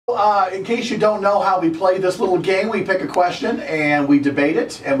In case you don't know how we play this little game, we pick a question and we debate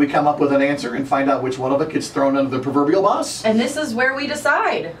it and we come up with an answer and find out which one of it gets thrown under the proverbial bus. And this is where we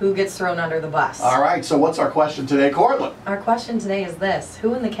decide who gets thrown under the bus. All right, so what's our question today, Cortland? Our question today is this: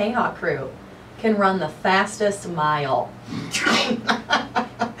 who in the KHAK crew can run the fastest mile?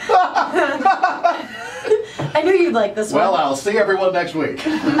 I knew you'd like this one. Well, I'll see everyone next week.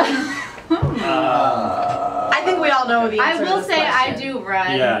 I think we all know the answer. I will to this say question. I do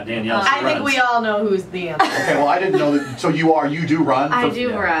run. Yeah, Danielle. I think we all know who's the answer. Okay, well, I didn't know that. So you do run? I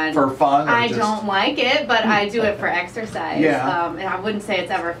do run. For fun? Or I just... don't like it, but I do it for exercise. Yeah. And I wouldn't say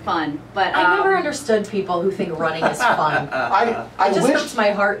it's ever fun. But I never understood people who think running is fun. I it just wish... hurts my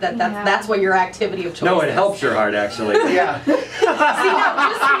heart that that's what your activity of choice No, it is. helps your heart, actually. Yeah. See, now,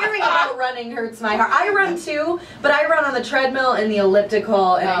 just hearing about running hurts my heart. I run too, but I run on the treadmill and the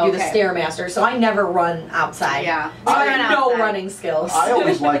elliptical, and I do the Stairmaster, so I never run outside. Yeah. So I have no running skills. I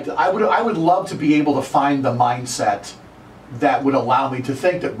always liked it. I would love to be able to find the mindset that would allow me to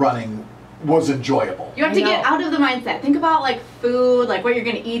think that running was enjoyable. You have to get out of the mindset. Think about like food, like what you're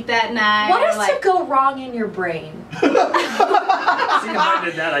going to eat that night. What is like... to go wrong in your brain? See, if I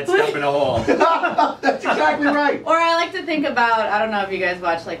did that, I'd step in a hole. That's exactly right. Or I like to think about, I don't know if you guys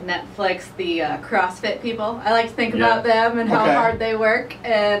watch like Netflix, the CrossFit people. I like to think about them and how hard they work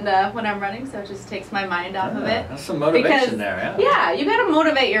and when I'm running, so it just takes my mind off of it. That's some motivation there, Yeah, you got to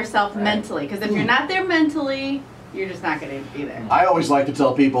motivate yourself mentally, because if you're not there mentally, you're just not going to be there. I always like to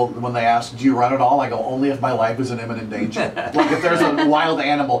tell people when they ask, do you run at all? I go, only if my life is in imminent danger. Like if there's a wild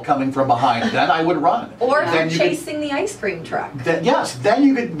animal coming from behind, then I would run. Or if you're chasing the ice cream truck. Yes, then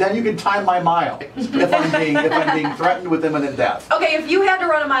you could time my mile if I'm being threatened with imminent death. Okay, if you had to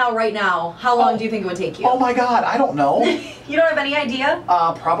run a mile right now, how long do you think it would take you? Oh my God, I don't know. You don't have any idea?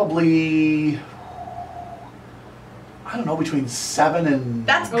 Probably... I don't know, between 7 and...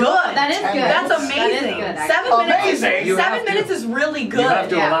 That's good. That is good. That's amazing. That is good, 7 minutes. Amazing. 7 minutes is really good. You have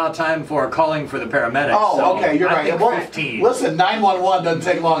to allow time for calling for the paramedics. Oh, so okay, you're I right. think Well, 15. Listen, 911 doesn't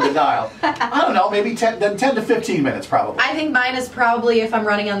take long to dial. I don't know, maybe 10 to 15 minutes probably. I think mine is probably, if I'm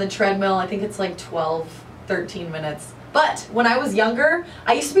running on the treadmill, I think it's like 12, 13 minutes. But when I was younger,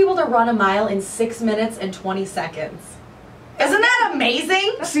 I used to be able to run a mile in 6 minutes and 20 seconds. Isn't that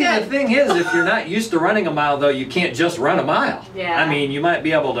amazing? See, the thing is, if you're not used to running a mile, though, you can't just run a mile. Yeah. I mean, you might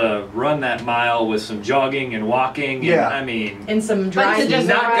be able to run that mile with some jogging and walking. Yeah. And, I mean... And some dry It's heaving.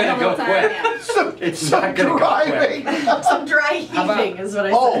 not going to go quick. It's not going to go quick. Some dry heaving is what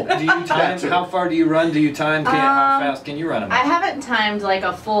I said. Do you time? How far do you run? Do you time? How fast can you run a mile? I haven't timed like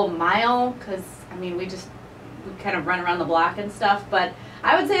a full mile, because, I mean, we kind of run around the block and stuff, but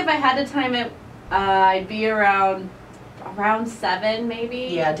I would say if I had to time it, I'd be around 7 maybe.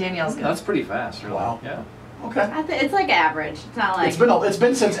 Yeah, Danielle's good. That's pretty fast, really. Wow. Yeah. Okay. It's like average. It's not like... It's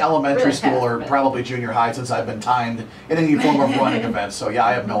been since elementary really school or fast, probably junior high since I've been timed in any form of running events. So yeah,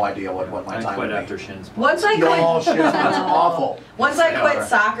 I have no idea what my time quit would after be. shins. Once I quit, Oh shit, that's awful. Once I quit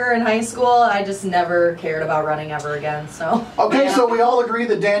soccer in high school, I just never cared about running ever again. So. Okay, so we all agree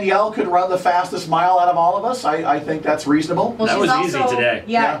that Danielle could run the fastest mile out of all of us. I think that's reasonable. Well, that she's was also, easy today.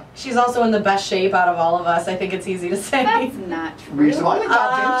 Yeah, she's also in the best shape out of all of us. I think it's easy to say. That's not true. Reasonable. I think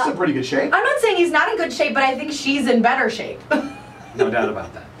Tom James is in pretty good shape. I'm not saying he's not in good shape, but I think she's in better shape. No doubt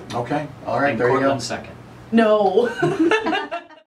about that. Okay, all right, And there you go. Cortland's second. No.